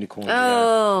unicorns.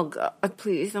 Oh God!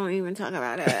 Please don't even talk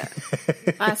about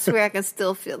it. I swear I can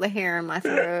still feel the hair in my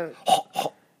throat.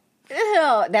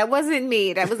 Ew, that wasn't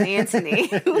me. That was Anthony.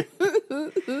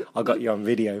 I got you on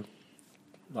video,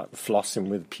 like flossing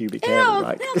with pubic Ew, hair.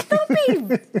 Like,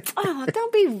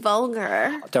 don't be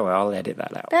vulgar. don't worry, I'll edit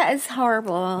that out. That is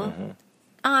horrible. Mm-hmm.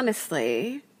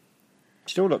 Honestly.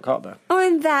 Still look hot though.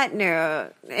 On that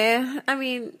note, I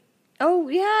mean, oh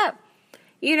yeah.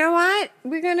 You know what?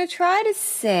 We're gonna try to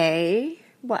say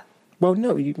what? Well,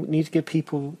 no, you need to give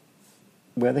people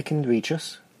where they can reach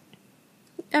us.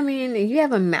 I mean, you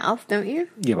have a mouth, don't you?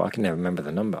 Yeah, but I can never remember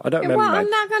the number. I don't remember. Well, I'm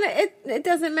not gonna. It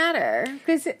doesn't matter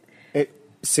because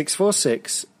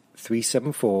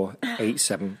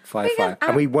 646-374-8755. Because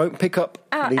And we won't pick up.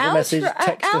 our Leave a message,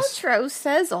 text us. outro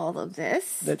says all of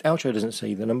this. The outro doesn't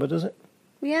say the number, does it?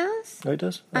 Yes. No, it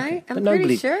does. I'm But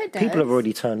pretty sure it People have does.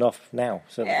 already turned off now.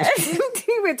 So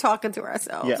We're talking to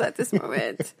ourselves Yeah. at this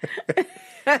moment.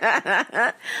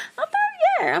 I'm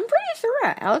pretty sure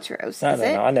our outro I says don't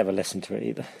it. know. I never listened to it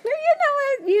either. No, you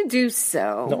know what? You do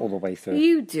so. Not all the way through.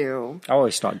 You do. I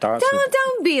always start dancing.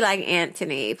 Don't be like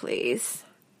Anthony, please.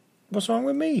 What's wrong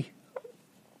with me?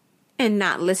 And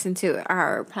not listen to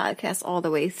our podcast all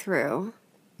the way through.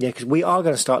 Yeah, because we are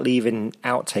going to start leaving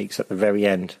outtakes at the very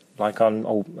end, like on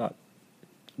old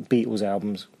Beatles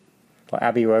albums. Like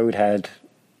Abbey Road had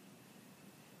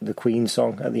the Queen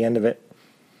song at the end of it.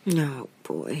 Oh,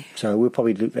 boy. So we'll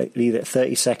probably leave it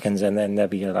 30 seconds, and then there'll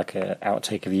be like an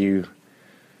outtake of you,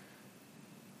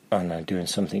 I don't know, doing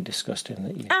something disgusting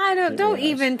that you... Don't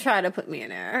even try to put me in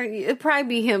there. It'd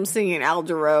probably be him singing Al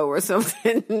Jarreau or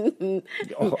something.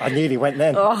 Oh, I nearly went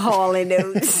then. Oh, Hall and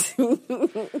Oates.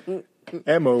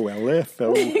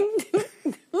 MOLFO.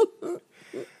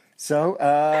 So,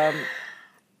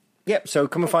 yep, so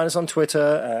come and find us on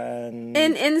Twitter and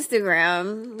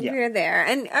Instagram. Yeah. We're there.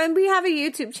 And we have a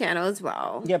YouTube channel as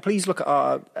well. yeah, please look at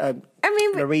our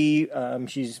Marie.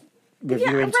 She's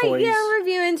reviewing toys. Yeah,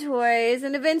 reviewing toys,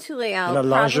 and eventually and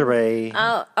lingerie.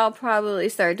 I'll probably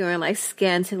start doing like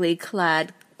scantily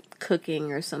clad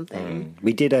cooking or something.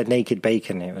 We did a naked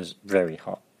bacon. It was very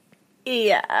hot.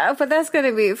 Yeah, but that's going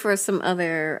to be for some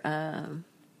other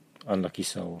Unlucky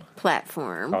soul.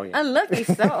 platform. Oh, yeah. Unlucky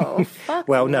soul. Fuck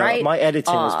Well, no, right my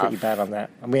editing was pretty off. bad on that.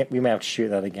 We may have to shoot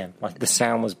that again. Like the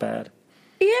sound was bad.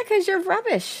 Yeah, because you're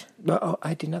rubbish. No,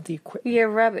 I didn't have the equipment. You're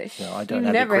rubbish. No, I don't You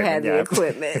have the never had the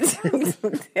equipment,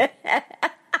 equipment.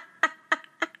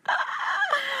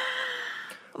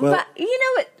 Well, But you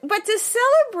know what? But to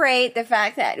celebrate the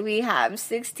fact that we have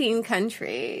 16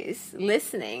 countries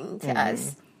listening to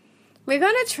us, we're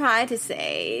going to try to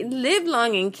say "Live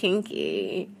long and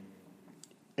kinky."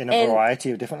 in a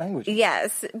variety of different languages.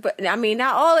 Yes, but I mean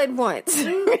not all at once.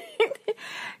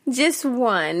 Just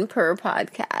one per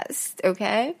podcast.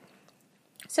 Okay.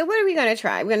 So what are we going to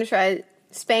try? We're going to try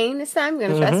Spain this time. We're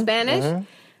going to try Spanish.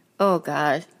 Oh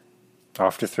God.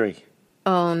 After 3.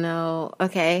 Oh no.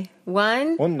 Okay.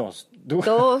 1, Unos,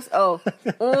 dos. Oh.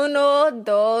 1,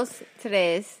 2,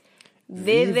 3.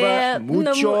 Viva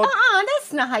mucho-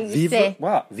 that's not how you say.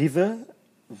 What? Viva?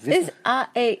 It's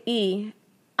A-E.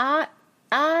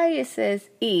 It says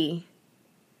E.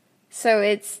 So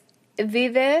it's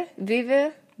vive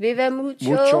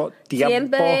mucho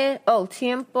tiempo.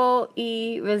 Tiempo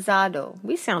y rezado.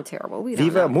 We sound terrible. We don't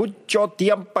Viva know. mucho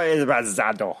tiempo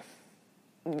pasado.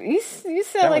 You sound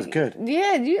That like was good.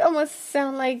 Yeah, you almost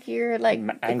sound like you're like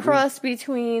a Angry. cross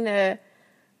between a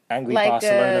Angry like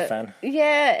Barcelona fan.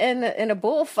 Yeah, and a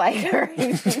bullfighter.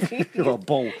 You're a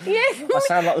bull. Yes, I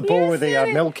sound like the bull with the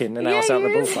said- milking, and now I sound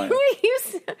like the bullfighter.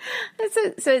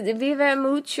 So vive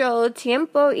mucho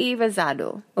tiempo y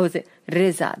rezado. Or is it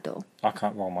rezado? I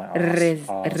can't roll my R's.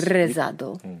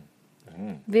 Rezado.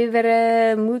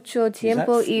 Vivere mucho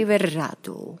tiempo that- y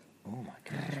rezado. Oh my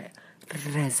God.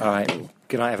 Rezado. All right.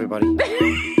 Good night, everybody.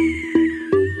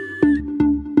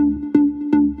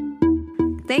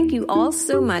 Thank you all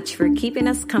so much for keeping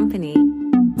us company.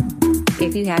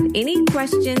 If you have any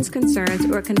questions, concerns,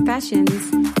 or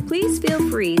confessions, please feel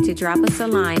free to drop us a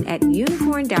line at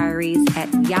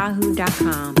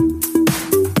unicorndiaries@yahoo.com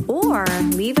or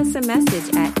leave us a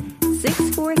message at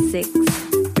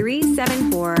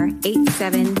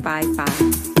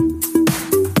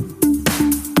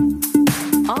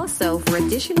 646-374-8755. Also, for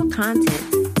additional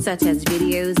content, such as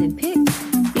videos and pics,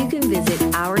 you can visit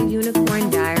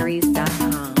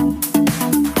ourunicorndiaries.com.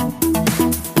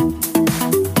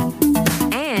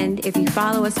 And if you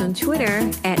follow us on Twitter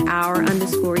at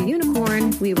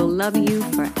 @our_unicorn, we will love you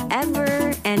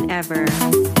forever and ever.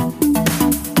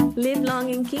 Live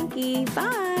long and kinky.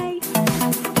 Bye.